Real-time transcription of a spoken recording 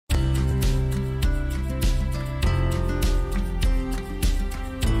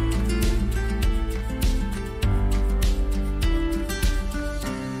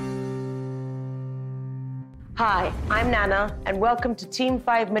Hi, I'm Nana, and welcome to Team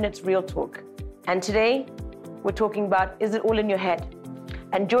 5 Minutes Real Talk. And today, we're talking about, is it all in your head?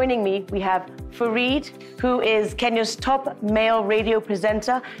 And joining me, we have Fareed, who is Kenya's top male radio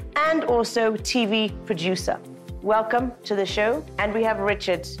presenter and also TV producer. Welcome to the show. And we have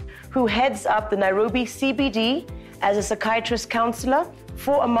Richard, who heads up the Nairobi CBD as a psychiatrist counselor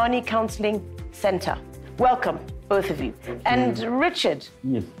for Amani Counselling Center. Welcome, both of you. And Richard,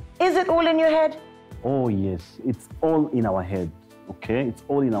 yes. Is it all in your head? Oh, yes. It's all in our head, okay? It's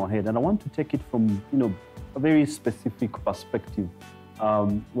all in our head. And I want to take it from, a very specific perspective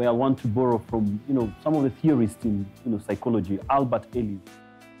where I want to borrow from, some of the theorists in, psychology, Albert Ellis,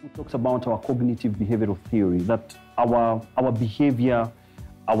 who talks about our cognitive behavioral theory, that our behavior,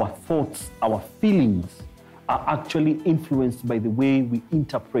 our thoughts, our feelings are actually influenced by the way we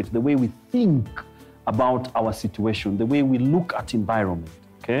interpret, the way we think about our situation, the way we look at environment,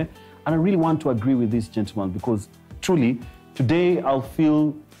 okay? And I really want to agree with this gentleman because truly, today I'll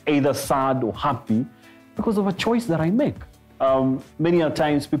feel either sad or happy because of a choice that I make. Many a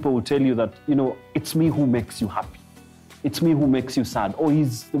times people will tell you that, it's me who makes you happy. It's me who makes you sad, or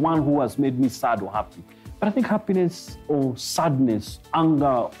he's the one who has made me sad or happy. But I think happiness or sadness,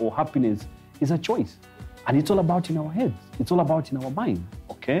 anger or happiness is a choice. And it's all about in our heads. It's all about in our mind,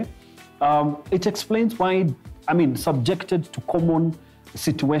 okay? It explains why, subjected to common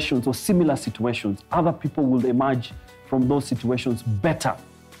situations or similar situations, other people will emerge from those situations better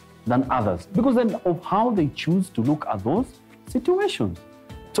than others because then of how they choose to look at those situations.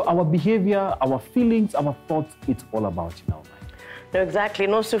 So our behavior, our feelings, our thoughts, it's all about in our mind. No, exactly.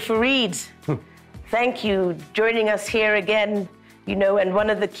 And also Fareed, thank you joining us here again, and one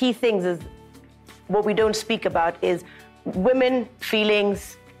of the key things is what we don't speak about is women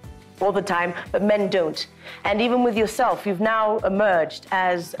feelings all the time, but men don't. And even with yourself, you've now emerged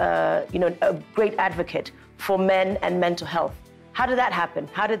as, a great advocate for men and mental health. How did that happen?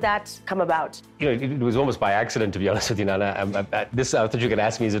 How did that come about? It was almost by accident, to be honest with you, Nana. I thought you were going to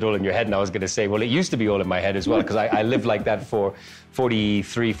ask me, is it all in your head? And I was going to say, well, it used to be all in my head as well, because I lived like that for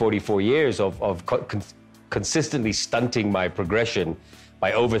 43, 44 years of consistently stunting my progression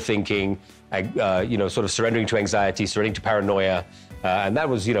by overthinking, sort of surrendering to anxiety, surrendering to paranoia. And that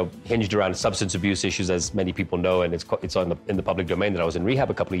was, hinged around substance abuse issues, as many people know, and it's in the public domain that I was in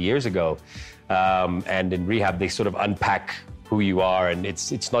rehab a couple of years ago. And in rehab, they sort of unpack who you are, and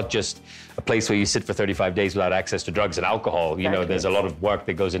it's not just a place where you sit for 35 days without access to drugs and alcohol. Exactly. There's a lot of work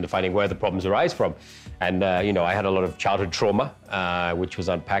that goes into finding where the problems arise from. And, I had a lot of childhood trauma, which was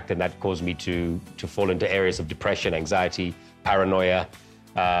unpacked, and that caused me to fall into areas of depression, anxiety, paranoia,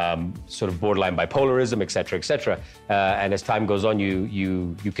 sort of borderline bipolarism, et cetera, et cetera. And as time goes on,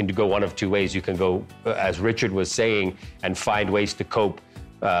 you can go one of two ways. You can go, as Richard was saying, and find ways to cope,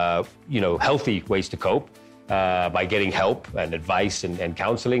 healthy ways to cope by getting help and advice and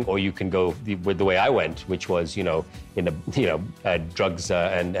counseling, or you can go with the way I went, which was, drugs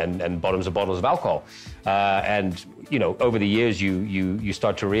and bottoms of bottles of alcohol. And over the years, you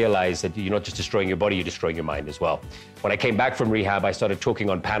start to realize that you're not just destroying your body, you're destroying your mind as well. When I came back from rehab, I started talking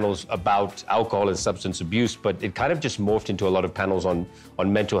on panels about alcohol and substance abuse, but it kind of just morphed into a lot of panels on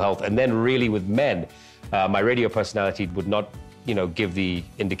mental health. And then really with men, my radio personality would not, give the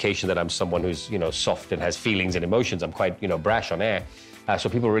indication that I'm someone who's, soft and has feelings and emotions. I'm quite, brash on air. So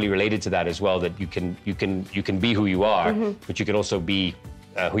people really related to that as well, that you can be who you are, but you can also be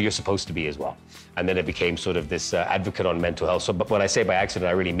who you're supposed to be as well. And then it became sort of this advocate on mental health. So, but when I say by accident,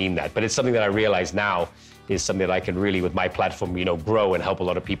 I really mean that. But it's something that I realize now is something that I can really, with my platform, grow and help a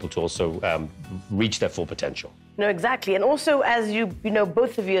lot of people to also reach their full potential. No, exactly. And also, as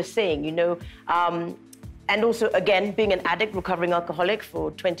both of you are saying, and also, again, being an addict, recovering alcoholic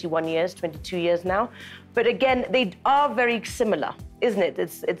for 21 years, 22 years now. But again, they are very similar, isn't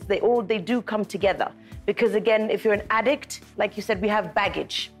it? They do come together. Because again, if you're an addict, like you said, we have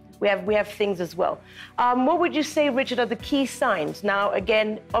baggage. We have things as well. What would you say, Richard, are the key signs? Now,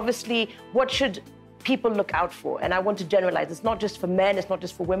 again, obviously, what should people look out for? And I want to generalize. It's not just for men, it's not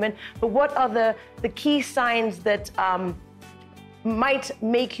just for women. But what are the key signs that might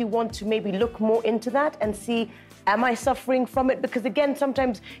make you want to maybe look more into that and see, am I suffering from it? Because again,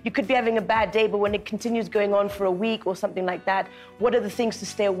 sometimes you could be having a bad day, but when it continues going on for a week or something like that, what are the things to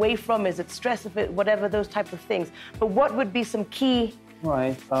stay away from? Is it stress, whatever, those type of things? But what would be some key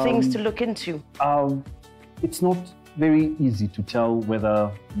things to look into? It's not very easy to tell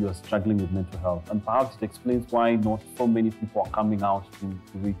whether you're struggling with mental health, and perhaps it explains why not so many people are coming out to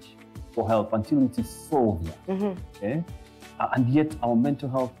reach for help until it is so obvious, okay? And yet our mental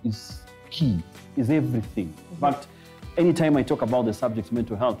health is key, is everything. But anytime I talk about the subject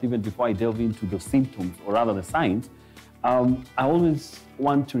mental health, even before I delve into the symptoms, or rather the signs, I always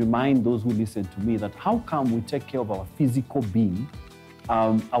want to remind those who listen to me that how come we take care of our physical being,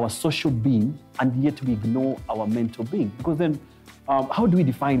 our social being, and yet we ignore our mental being? Because then, how do we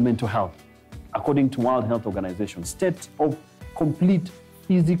define mental health? According to World Health Organization, state of complete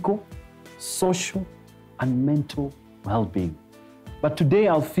physical, social, and mental well-being. But today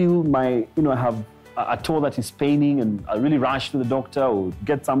I'll feel I have a toe that is paining, and I'll really rush to the doctor or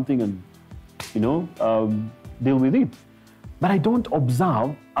get something and, deal with it. But I don't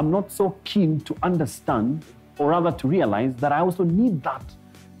observe, I'm not so keen to understand, or rather to realize that I also need that,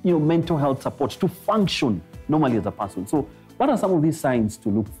 mental health support to function normally as a person. So what are some of these signs to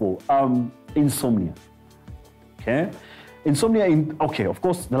look for? Insomnia, okay? Insomnia, of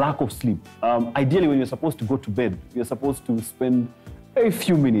course, the lack of sleep. Ideally, when you're supposed to go to bed, you're supposed to spend a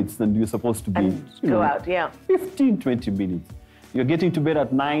few minutes and you're supposed to be, go out, yeah. 15, 20 minutes. You're getting to bed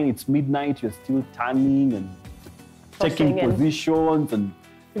at 9, it's midnight, you're still turning and taking positions and,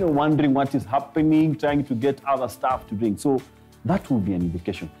 wondering what is happening, trying to get other stuff to drink. So that will be an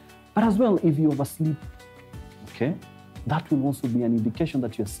indication. But as well, if you oversleep, okay, that will also be an indication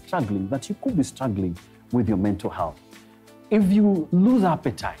that you're struggling, that you could be struggling with your mental health. If you lose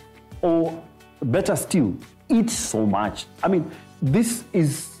appetite, or better still, eat so much, this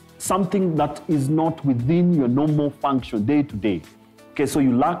is something that is not within your normal function day to day. Okay, so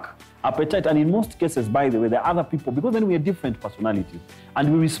you lack appetite, and in most cases, by the way, there are other people, because then we are different personalities,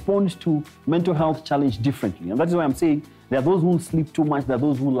 and we respond to mental health challenge differently. And that is why I'm saying there are those who sleep too much, there are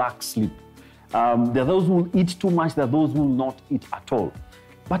those who lack sleep. There are those who eat too much, there are those who will not eat at all.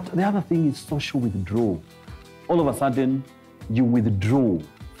 But the other thing is social withdrawal. All of a sudden, you withdraw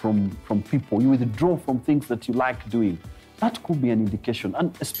from people, you withdraw from things that you like doing. That could be an indication,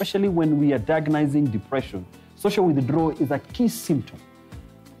 and especially when we are diagnosing depression, social withdrawal is a key symptom.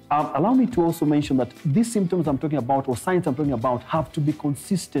 Allow me to also mention that these symptoms I'm talking about, or signs I'm talking about, have to be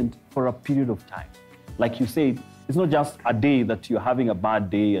consistent for a period of time. Like you said, it's not just a day that you're having a bad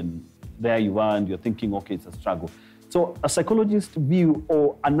day and there you are and you're thinking, okay, it's a struggle. So a psychologist's view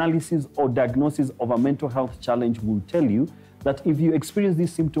or analysis or diagnosis of a mental health challenge will tell you that if you experience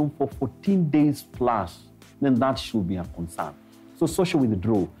this symptom for 14 days plus, then that should be a concern. So social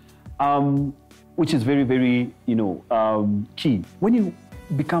withdrawal, which is very, very, key. When you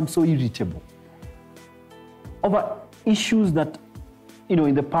become so irritable over issues that,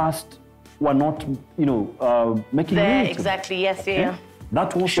 in the past were not, making there, irritable. exactly, yes, okay? Yeah.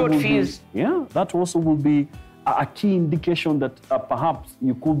 That also short fuse. That also will be a key indication that perhaps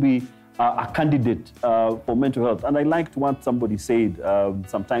you could be a candidate for mental health. And I liked what somebody said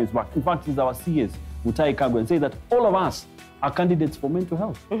sometimes back. In fact, it's our CS, Gecaga, and say that all of us are candidates for mental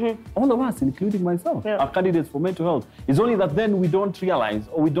health. Mm-hmm. All of us, including myself, are candidates for mental health. It's only that then we don't realize,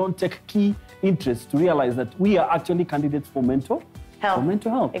 or we don't take key interest to realize that we are actually candidates for mental health. For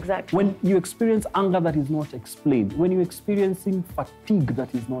mental health. Exactly. When you experience anger that is not explained, when you're experiencing fatigue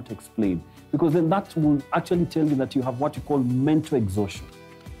that is not explained, because then that will actually tell you that you have what you call mental exhaustion.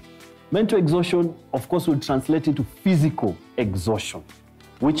 Mental exhaustion, of course, will translate into physical exhaustion,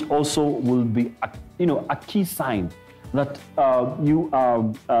 which also will be a key sign that you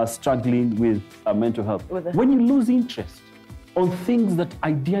are struggling with mental health. When you lose interest on things that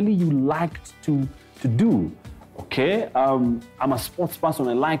ideally you liked to do, okay? I'm a sports person.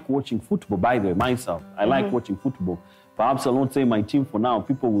 I like watching football, by the way, myself. I like watching football. Perhaps I'll not say my team for now.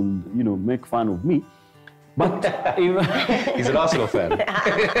 People will, make fun of me. But he's an Arsenal fan.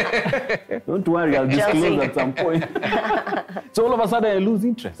 Don't worry, I'll disclose at some point. So all of a sudden I lose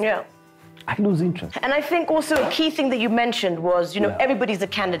interest. Yeah. I lose interest. And I think also a key thing that you mentioned was, everybody's a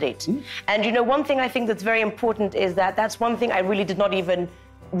candidate. Mm-hmm. And, one thing I think that's very important is that that's one thing I really did not even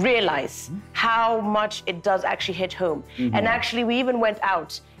realize how much it does actually hit home. Mm-hmm. And actually, we even went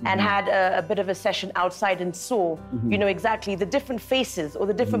out and had a bit of a session outside and saw, exactly the different faces or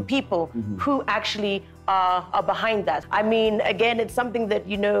the different people who actually are behind that. I mean, again, it's something that,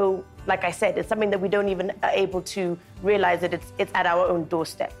 like I said, it's something that we don't even are able to realize that it's at our own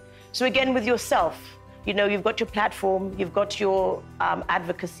doorstep. So again, with yourself, you've got your platform, you've got your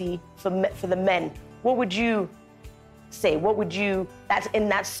advocacy for the men. What would you say? What would you, that's in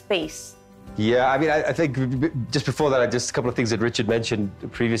that space? Yeah, I mean, I think just before that, just a couple of things that Richard mentioned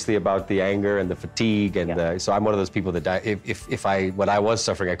previously about the anger and the fatigue. And so I'm one of those people that when I was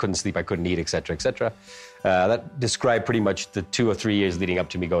suffering, I couldn't sleep, I couldn't eat, et cetera, et cetera. That described pretty much the 2 or 3 years leading up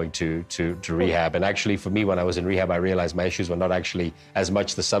to me going to rehab. And actually, for me, when I was in rehab, I realized my issues were not actually as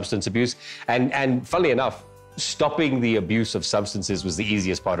much the substance abuse. And funnily enough, stopping the abuse of substances was the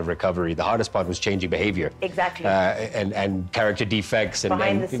easiest part of recovery. The hardest part was changing behavior. Exactly. And character defects and,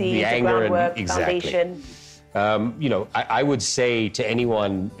 behind the scenes, the anger groundwork, exactly. foundation. You know, I would say to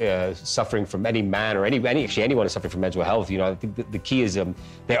anyone suffering from any man or actually anyone who's suffering from mental health, you know, I think the key is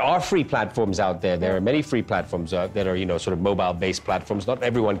there are free platforms out there. There are many free platforms that are, you know, sort of mobile-based platforms. Not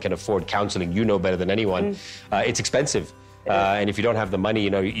everyone can afford counseling. You know better than anyone. It's expensive. And if you don't have the money, you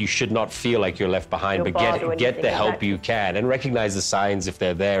know, you should not feel like you're left behind, but get the help you can and recognize the signs if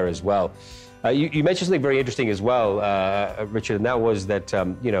they're there as well. You mentioned something very interesting as well, Richard, and that was that,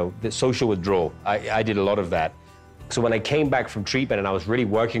 you know, the social withdrawal. I did a lot of that. So when I came back from treatment and I was really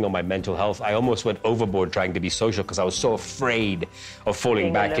working on my mental health, I almost went overboard trying to be social because I was so afraid of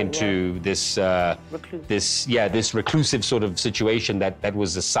falling back into this reclusive sort of situation that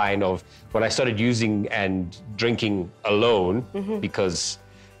was a sign of when I started using and drinking alone because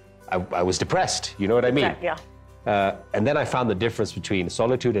I was depressed, you know what I mean? Yeah. And then I found the difference between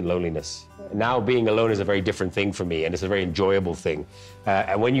solitude and loneliness. Now being alone is a very different thing for me, and it's a very enjoyable thing.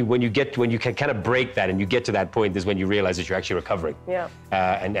 And when you can kind of break that and you get to that point is when you realize that you're actually recovering. Yeah.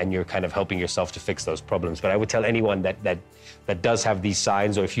 And you're kind of helping yourself to fix those problems. But I would tell anyone that does have these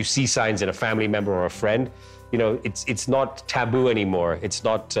signs, or if you see signs in a family member or a friend, you know, it's not taboo anymore. It's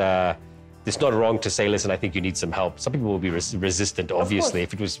not wrong to say, listen, I think you need some help. Some people will be resistant, obviously.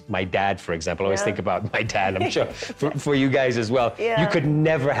 If it was my dad, for example, I always think about my dad, I'm sure, for you guys as well. Yeah. You could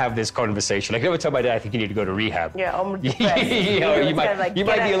never have this conversation. Like, I never tell my dad, I think you need to go to rehab. Yeah, I'm depressed. you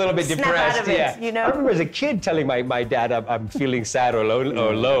might be a little bit depressed. You know? I remember as a kid telling my dad I'm feeling sad or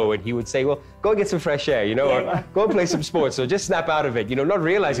low, and he would say, well, go and get some fresh air, you know, or go and play some sports, or just snap out of it, you know, not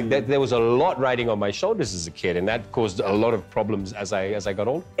realizing that there was a lot riding on my shoulders as a kid, and that caused a lot of problems as I got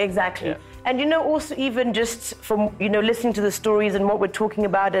older. Exactly. Yeah. And, you know, also even just from, you know, listening to the stories and what we're talking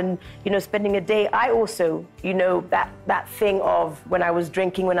about and, you know, spending a day, I also, you know, that thing of when I was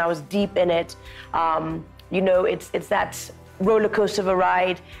drinking, when I was deep in it, you know, it's that roller coaster of a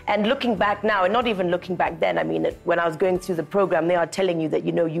ride. And looking back now, and not even looking back then, I mean, when I was going through the program, they are telling you that,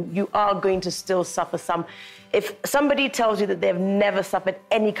 you know, you are going to still suffer some. If somebody tells you that they've never suffered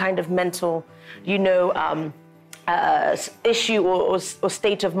any kind of mental, you know, issue or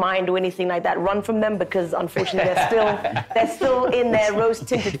state of mind or anything like that, run from them, because unfortunately they're still in their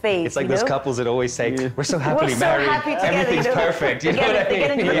rose-tinted phase. It's like those couples that always say, we're so happily married, happy together, everything's you know? perfect. You know what I mean? They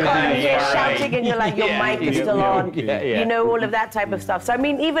get into the car and you're shouting and you're like, your mic is still on. You know, all of that type of stuff. So I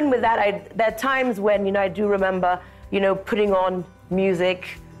mean, even with that, there are times when, you know, I do remember, you know, putting on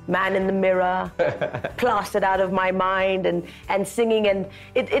music, Man in the Mirror, plastered out of my mind, and singing, and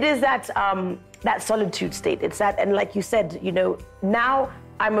it is that solitude state. It's that, and like you said, you know, now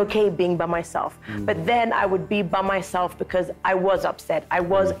I'm okay being by myself. But then I would be by myself because I was upset, I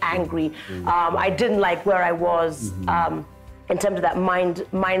was angry, I didn't like where I was in terms of that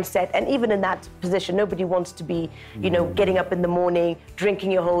mindset. And even in that position, nobody wants to be, you know, getting up in the morning,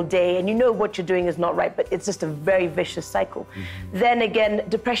 drinking your whole day, and you know what you're doing is not right, but it's just a very vicious cycle. Then again,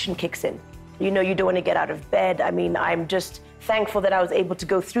 depression kicks in. You know, you don't want to get out of bed. I mean, I'm just thankful that I was able to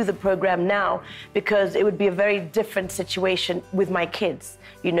go through the program now, because it would be a very different situation with my kids.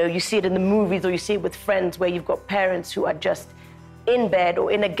 You know, you see it in the movies or you see it with friends where you've got parents who are just in bed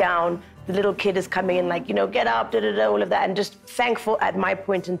or in a gown. The little kid is coming in like, you know, get up, all of that. And just thankful at my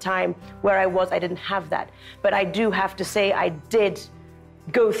point in time where I was, I didn't have that. But I do have to say I did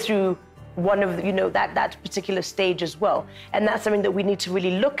go through one of the, you know, that particular stage as well. And that's something that we need to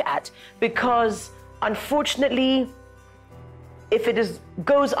really look at, because unfortunately, if it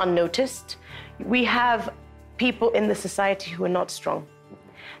goes unnoticed, we have people in the society who are not strong.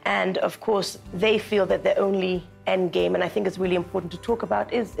 And of course, they feel that their only end game, and I think it's really important to talk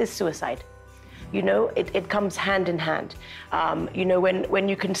about, is suicide. You know, it comes hand in hand. You know, when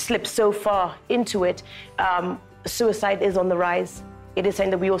you can slip so far into it, suicide is on the rise. It is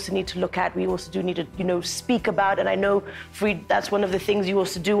something that we also need to look at. We also do need to, you know, speak about. And I know, Fareed, that's one of the things you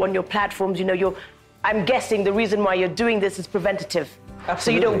also do on your platforms. You know, I'm guessing the reason why you're doing this is preventative. Absolutely.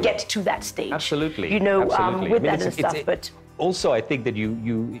 So you don't get to that stage. Absolutely. You know, Absolutely. with that and stuff. But also, I think that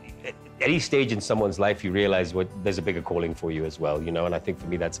you at any stage in someone's life, you realize there's a bigger calling for you as well, you know, and I think for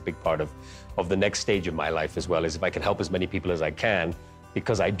me, that's a big part of the next stage of my life as well, is if I can help as many people as I can,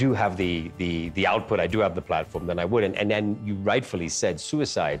 because I do have the output, I do have the platform, then I would. And then you rightfully said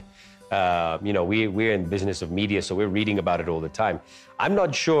suicide. You know, we're in the business of media, so we're reading about it all the time. I'm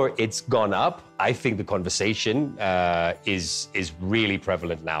not sure it's gone up. I think the conversation is really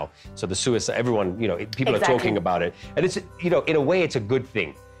prevalent now. So the suicide, everyone, you know, people are talking about it. And it's, you know, in a way, it's a good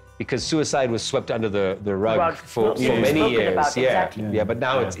thing. because suicide was swept under the rug for Spoken many years. about, exactly. But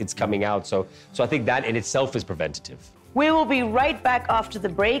now it's coming out. So I think that in itself is preventative. We will be right back after the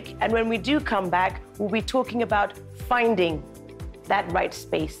break, and when we do come back, we'll be talking about finding that right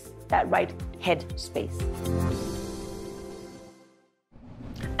space, that right head space.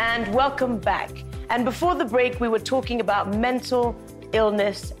 And welcome back. And before the break, we were talking about mental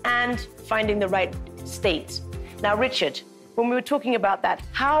illness and finding the right state. Now, Richard, when we were talking about that,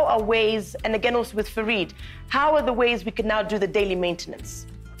 how are ways, and again also with Fareed, how are the ways we can now do the daily maintenance?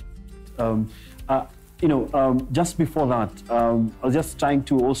 Just before that, I was just trying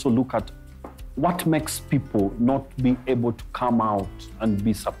to also look at what makes people not be able to come out and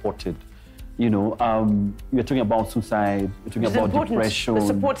be supported. You're talking about suicide, you're talking about depression. The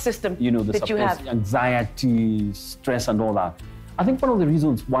support system that you have. Anxiety, stress and all that. I think one of the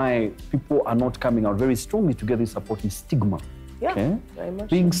reasons why people are not coming out very strongly to get this support is stigma. Yeah, very much.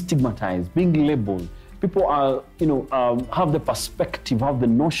 Being stigmatized, being labeled. People are, have the perspective, have the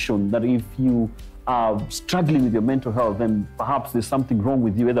notion that if you are struggling with your mental health, then perhaps there's something wrong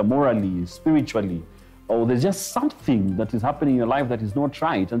with you, either morally, spiritually, or there's just something that is happening in your life that is not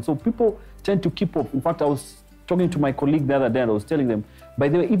right. And so people tend to keep up. In fact, I was talking to my colleague the other day and I was telling them, by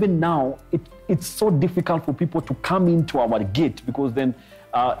the way, even now, it's so difficult for people to come into our gate because then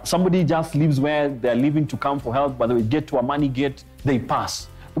somebody just leaves where they're leaving to come for help. By the way, get to Amani gate, they pass.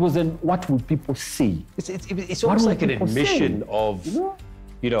 Because then what will people say? It's almost like an admission of,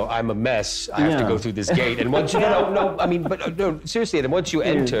 I'm a mess. I have to go through this gate. And once seriously. And once you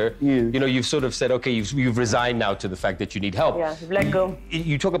enter, you've sort of said, okay, you've resigned now to the fact that you need help. Yeah, you've let go.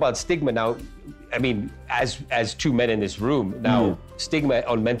 You talk about stigma now. I mean, as two men in this room now, stigma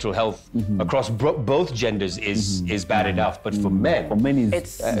on mental health across both genders is bad enough. But for men,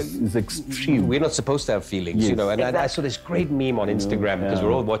 it's extreme. We're not supposed to have feelings, And I saw this great meme on Instagram because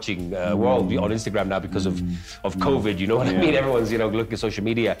we're all watching. We're all on Instagram now because of COVID. You know what I mean? Everyone's looking at social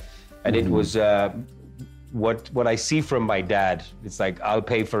media, and it was what I see from my dad. It's like, I'll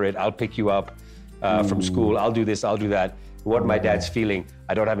pay for it. I'll pick you up from school. I'll do this. I'll do that. What my dad's feeling.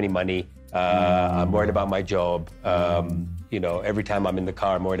 I don't have any money. I'm worried about my job. Every time I'm in the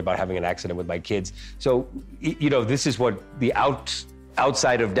car, I'm worried about having an accident with my kids. So, this is what the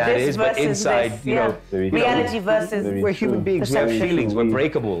outside of dad is, but inside, reality versus we're human beings. We have feelings. We're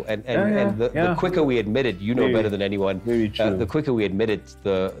breakable, and the quicker we admit it, better than anyone. The quicker we admit it,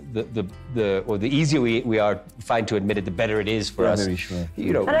 the easier we find to admit it, the better it is for us. Very sure.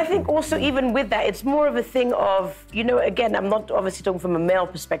 And I think also even with that, it's more of a thing of again, I'm not obviously talking from a male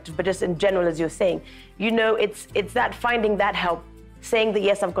perspective, but just in general, as you're saying, it's that finding that help, saying that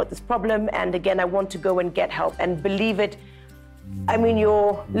yes, I've got this problem, and again, I want to go and get help and believe it. I mean,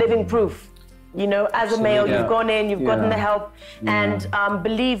 you're living proof. As a male, you've gone in, you've gotten the help, and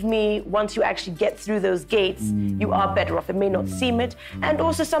believe me, once you actually get through those gates, you are better off. It may not seem it, and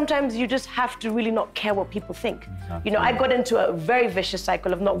also sometimes you just have to really not care what people think. Exactly. I got into a very vicious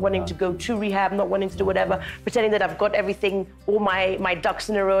cycle of not wanting to go to rehab, not wanting to do whatever, pretending that I've got everything, all my ducks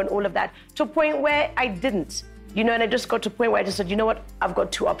in a row and all of that, to a point where I didn't. And I just got to a point where I just said, you know what, I've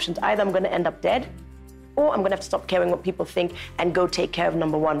got two options. Either I'm going to end up dead, or I'm going to have to stop caring what people think and go take care of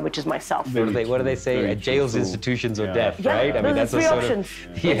number one, which is myself. What do they say? Jails, institutions, or death, right? I mean, that's three options.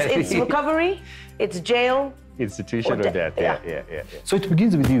 It's recovery, it's jail, institution, or death. Yeah. So it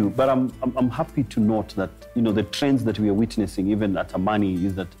begins with you, but I'm happy to note that the trends that we are witnessing, even at Amani,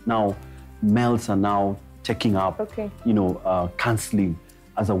 is that now males are now taking up, counselling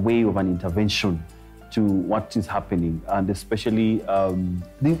as a way of an intervention to what is happening, and especially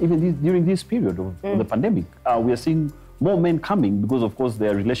during this period of the pandemic. We are seeing more men coming because, of course,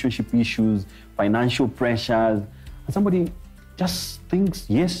 there are relationship issues, financial pressures, and somebody just thinks,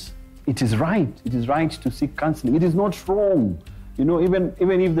 yes, it is right to seek counseling. It is not wrong. Even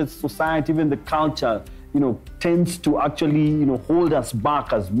if the society, even the culture, tends to actually, hold us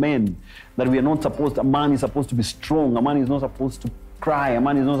back as men, that we are not supposed, a man is supposed to be strong, a man is not supposed to cry, a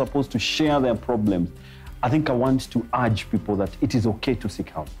man is not supposed to share their problems. I think I want to urge people that it is okay to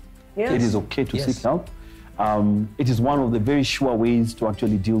seek help. Yes. It is okay to seek help. It is one of the very sure ways to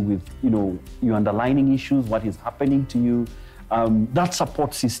actually deal with, your underlying issues, what is happening to you. That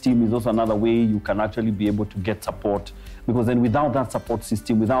support system is also another way you can actually be able to get support, because then without that support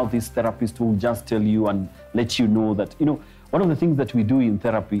system, without this therapist who will just tell you and let you know that, one of the things that we do in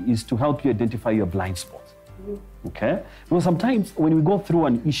therapy is to help you identify your blind spots. Okay? Because sometimes when we go through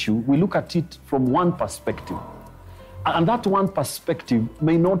an issue, we look at it from one perspective. And that one perspective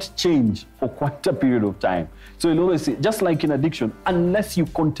may not change for quite a period of time. So you'll always say, just like in addiction, unless you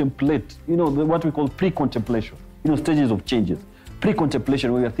contemplate, what we call pre-contemplation, stages of changes.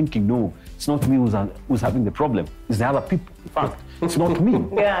 pre-contemplation where you're thinking, no, it's not me who's having the problem. It's the other people. In fact, it's not me.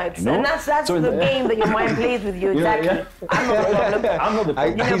 Yeah, and that's so the game that your mind plays with you. Exactly. I'm not the problem. I'm not the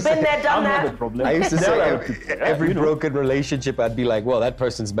problem. Been there, done that. I'm not the problem. I used to say every broken relationship, I'd be like, well, that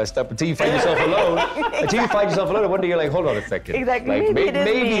person's messed up. Until you find yourself alone. Until you find yourself alone, one day you're like, hold on a second. Exactly. Like,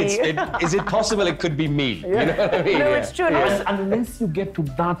 maybe is it possible it could be me? You know what I mean? No, it's true. Unless you get to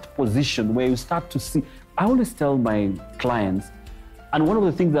that position where you start to see, I always tell my clients, and one of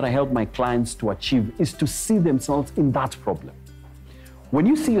the things that I help my clients to achieve is to see themselves in that problem. When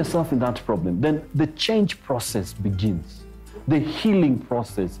you see yourself in that problem, then the change process begins. The healing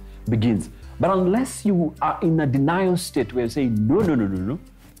process begins. But unless you are in a denial state where you say,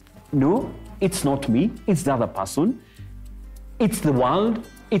 no, it's not me, it's the other person, it's the world,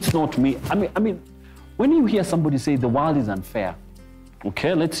 it's not me. I mean, when you hear somebody say the world is unfair,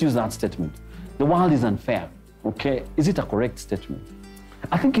 okay, let's use that statement. The world is unfair, okay? Is it a correct statement?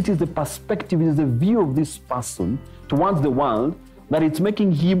 I think it is the perspective, it is the view of this person towards the world that it's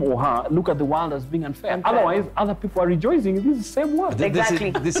making him or her look at the world as being unfair. Otherwise, other people are rejoicing in this same world.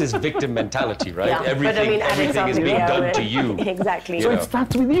 Exactly. This is victim mentality, right? Yeah. Everything is being done to you. Exactly. So it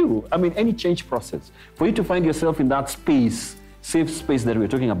starts with you. I mean, any change process. For you to find yourself in that space, safe space that we're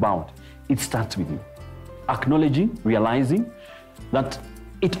talking about, it starts with you. Acknowledging, realizing that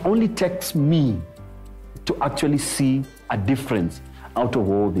it only takes me to actually see a difference out of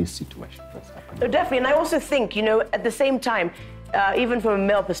all these situations that's happening. No, definitely. And I also think, at the same time, even from a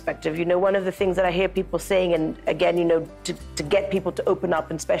male perspective, one of the things that I hear people saying, and again, to get people to open up,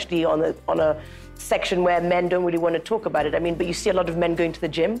 and especially on a section where men don't really want to talk about it. I mean, but you see a lot of men going to the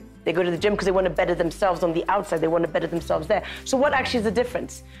gym. They go to the gym because they want to better themselves on the outside. They want to better themselves there. So what actually is the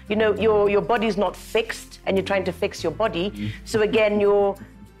difference? Your body's not fixed, and you're trying to fix your body. So again, your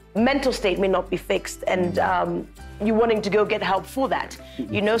mental state may not be fixed, and you're wanting to go get help for that.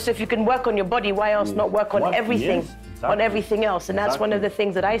 So if you can work on your body, why else not work on everything? Yes. Exactly. On everything else, and that's one of the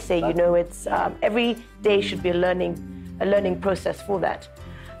things that I say. It's every day should be a learning process for that.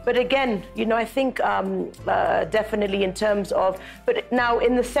 But again, I think definitely in terms of. But now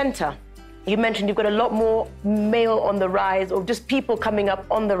in the center, you mentioned you've got a lot more male on the rise, or just people coming up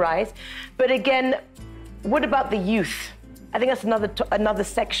on the rise. But again, what about the youth? I think that's another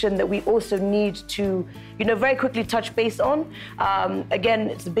section that we also need to, very quickly touch base on.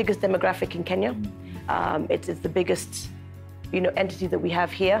 Again, it's the biggest demographic in Kenya. It's the biggest, entity that we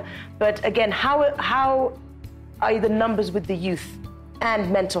have here. But again, how are the numbers with the youth and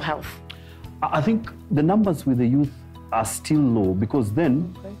mental health? I think the numbers with the youth are still low because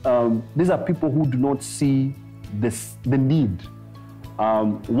then these are people who do not see the need.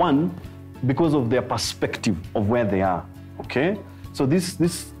 One, because of their perspective of where they are. Okay, so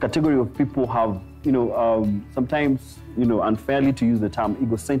this category of people have, sometimes, unfairly to use the term,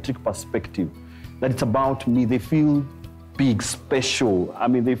 egocentric perspective. That it's about me. They feel big, special. I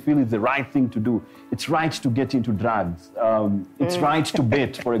mean, they feel it's the right thing to do. It's right to get into drugs. It's right to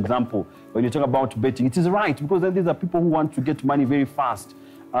bet, for example. When you talk about betting, it is right because then these are people who want to get money very fast.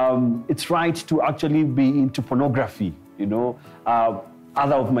 It's right to actually be into pornography,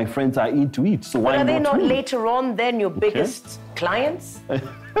 Other of my friends are into it, so why not? But are they not later on then your biggest clients?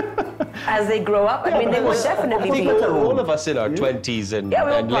 As they grow up? I mean, they will definitely be. All of us in our 20s and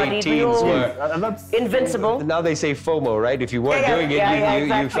late teens were invincible. Now they say FOMO, right? If you weren't doing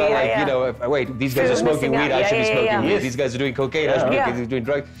it, you felt like, wait, these guys are smoking weed, I should be smoking weed. These guys are doing cocaine, I should be doing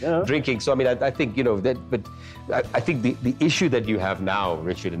drugs, drinking. So, I mean, I think, but I think the issue that you have now,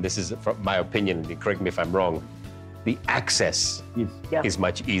 Richard, and this is from my opinion, and correct me if I'm wrong, the access is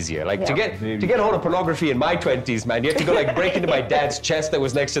much easier. Like to get hold of pornography in my 20s, man, you have to go break into my dad's chest that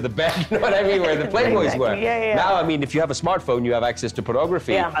was next to the bed, you know what I mean, where the Playboys were. Now, I mean, if you have a smartphone, you have access to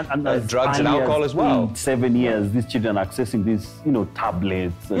pornography, and drugs and alcohol as well. In 7 years, these children are accessing these,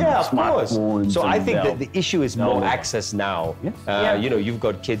 tablets and Of course. smartphones. So I think that the issue is more access now. You've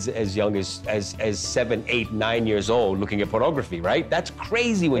got kids as young as 7, 8, 9 years old looking at pornography, right? That's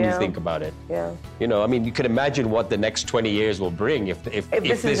crazy when you think about it. I mean, you can imagine what the next 20 years will bring if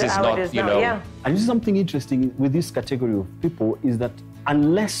this is not, And this is something interesting with this category of people is that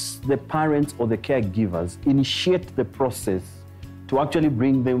unless the parents or the caregivers initiate the process to actually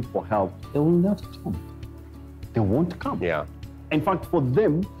bring them for help, they will not come. They won't come. In fact, for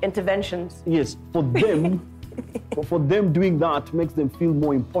them... Interventions. Yes, for them... For them, doing that makes them feel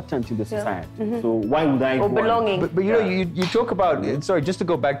more important in the society. So why would I? Or belonging. But you talk about. Sorry, just to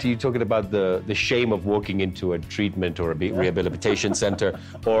go back to you talking about the shame of walking into a treatment or a rehabilitation center,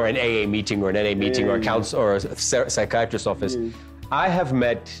 or an AA meeting or an NA meeting or a counselor or a psychiatrist's office. I have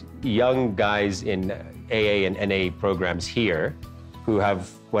met young guys in AA and NA programs here who have,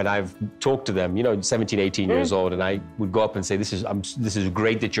 when I've talked to them, 17, 18 years old, and I would go up and say, this is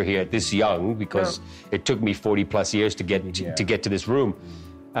great that you're here this young, because it took me 40 plus years to get to this room.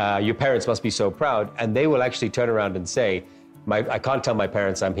 Your parents must be so proud. And they will actually turn around and say, I can't tell my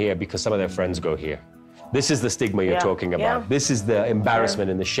parents I'm here because some of their friends go here. This is the stigma you're talking about. This is the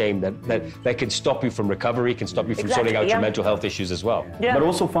embarrassment and the shame that can stop you from recovery, can stop you from sorting out your mental health issues as well. But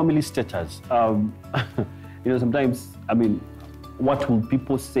also family status. Sometimes, what will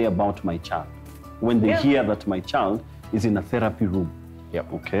people say about my child when they hear that my child is in a therapy room?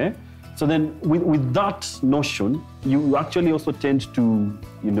 Okay. So then with that notion, you actually also tend to,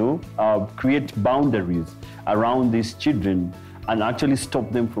 create boundaries around these children and actually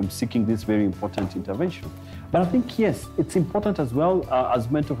stop them from seeking this very important intervention. But I think, yes, it's important as well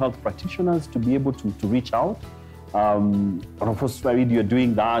as mental health practitioners to be able to reach out. And of course, Fareed, you're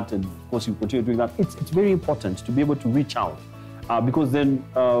doing that, and of course you continue doing that. It's very important to be able to reach out because then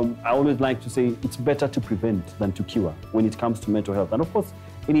I always like to say it's better to prevent than to cure when it comes to mental health. And of course,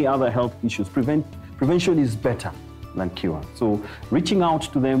 any other health issues, prevention is better than cure. So reaching out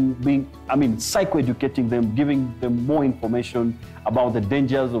to them, psychoeducating them, giving them more information about the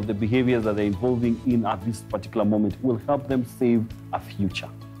dangers of the behaviors that they're involving in at this particular moment will help them save a future.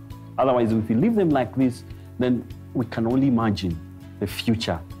 Otherwise, if we leave them like this, then we can only imagine the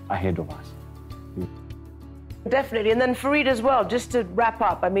future ahead of us. Definitely. And then Fareed as well, just to wrap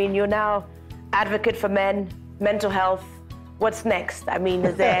up, you're now advocate for men, mental health. What's next?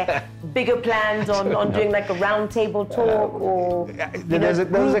 Is there bigger plans on doing like a roundtable talk or? There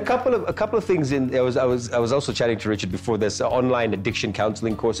was a couple of things in. I was also chatting to Richard before this. Online addiction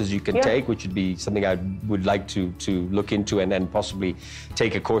counselling courses you can take, which would be something I would like to look into and possibly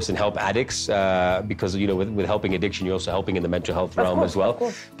take a course and help addicts because with helping addiction you're also helping in the mental health realm as well.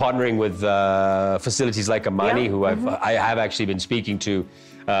 Partnering with facilities like Amani, who I have actually been speaking to.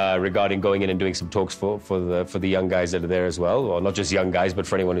 Regarding going in and doing some talks for the young guys that are there as well, or not just young guys, but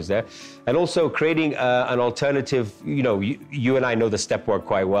for anyone who's there, and also creating an alternative. You and I know the step work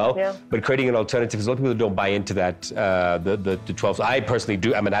quite well, but creating an alternative because a lot of people don't buy into that. The 12. I personally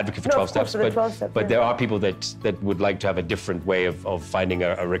do. I'm an advocate for 12 steps, but there are people that would like to have a different way of finding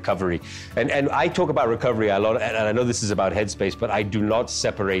a recovery. And I talk about recovery a lot, and I know this is about headspace, but I do not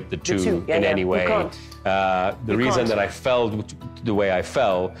separate the two in any way. The reason that I fell the way I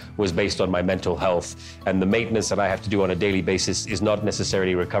fell was based on my mental health, and the maintenance that I have to do on a daily basis is not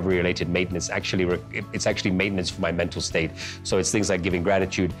necessarily recovery-related maintenance. It's actually maintenance for my mental state. So it's things like giving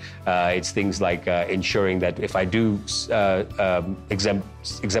gratitude. It's things like ensuring that if I do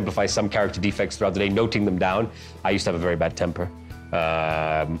exemplify some character defects throughout the day, noting them down. I used to have a very bad temper.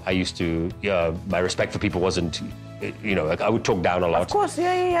 My respect for people wasn't. I would talk down a lot. Of course,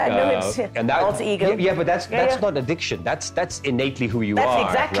 and that alter ego. Yeah, but that's not addiction. That's innately who you are. That's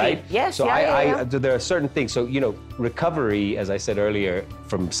exactly. Right? Yes. So there are certain things. So recovery, as I said earlier,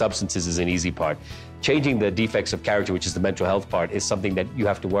 from substances is an easy part. Changing the defects of character, which is the mental health part, is something that you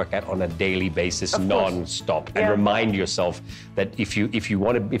have to work at on a daily basis, non-stop, and remind yourself that if you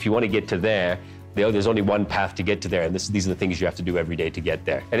want to get to there. There's only one path to get to there, and these are the things you have to do every day to get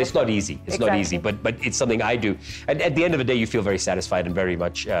there. And it's not easy. It's not easy, but it's something I do. And at the end of the day, you feel very satisfied and very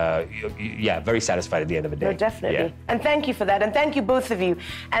much, very satisfied at the end of the day. No, definitely. Yeah. And thank you for that. And thank you, both of you.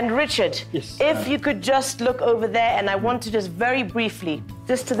 And Richard, if you could just look over there, and I want to just very briefly,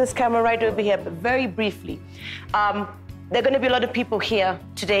 just to this camera right over here, but very briefly, there are going to be a lot of people here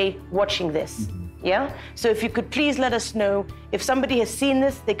today watching this. Yeah? So if you could please let us know if somebody has seen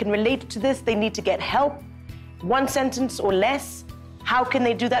this, they can relate to this, they need to get help, one sentence or less. How can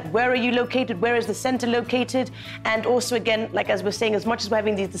they do that? Where are you located? Where is the center located? And also, again, like as we're saying, as much as we're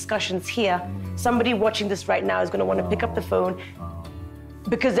having these discussions here, somebody watching this right now is going to want to pick up the phone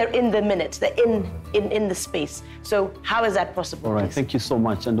because they're in the minutes, they're in the space. So how is that possible? All right, please? Thank you so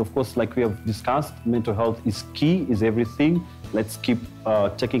much. And of course, like we have discussed, mental health is key, is everything. Let's keep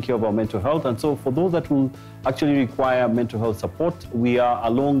taking care of our mental health. And so for those that will actually require mental health support, we are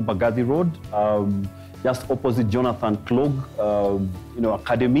along Bagadi Road, just opposite Jonathan Klog,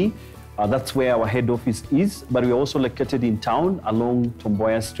 Academy. That's where our head office is. But we're also located in town along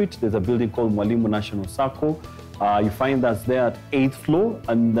Tomboya Street. There's a building called Mwalimu National Circle. You find us there at 8th floor.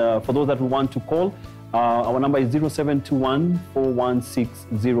 And for those that will want to call, our number is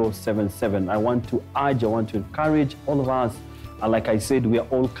 0721-416-077. I want to encourage all of us. And like I said, we are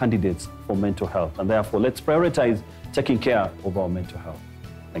all candidates for mental health. And therefore, let's prioritize taking care of our mental health.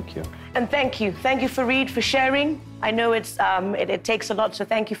 Thank you. And thank you. Thank you, Fareed, for sharing. I know it takes a lot, so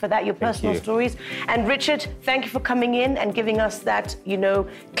thank you for that, your personal stories. And Richard, thank you for coming in and giving us that,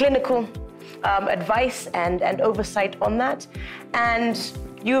 clinical advice and oversight on that. And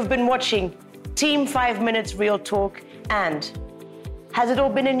you've been watching Team 5 Minutes Real Talk. And has it all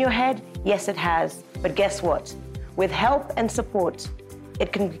been in your head? Yes, it has. But guess what? With help and support,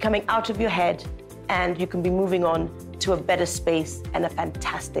 it can be coming out of your head and you can be moving on to a better space and a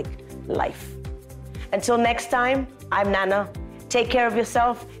fantastic life. Until next time, I'm Nana. Take care of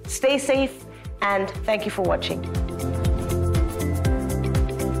yourself, stay safe, and thank you for watching.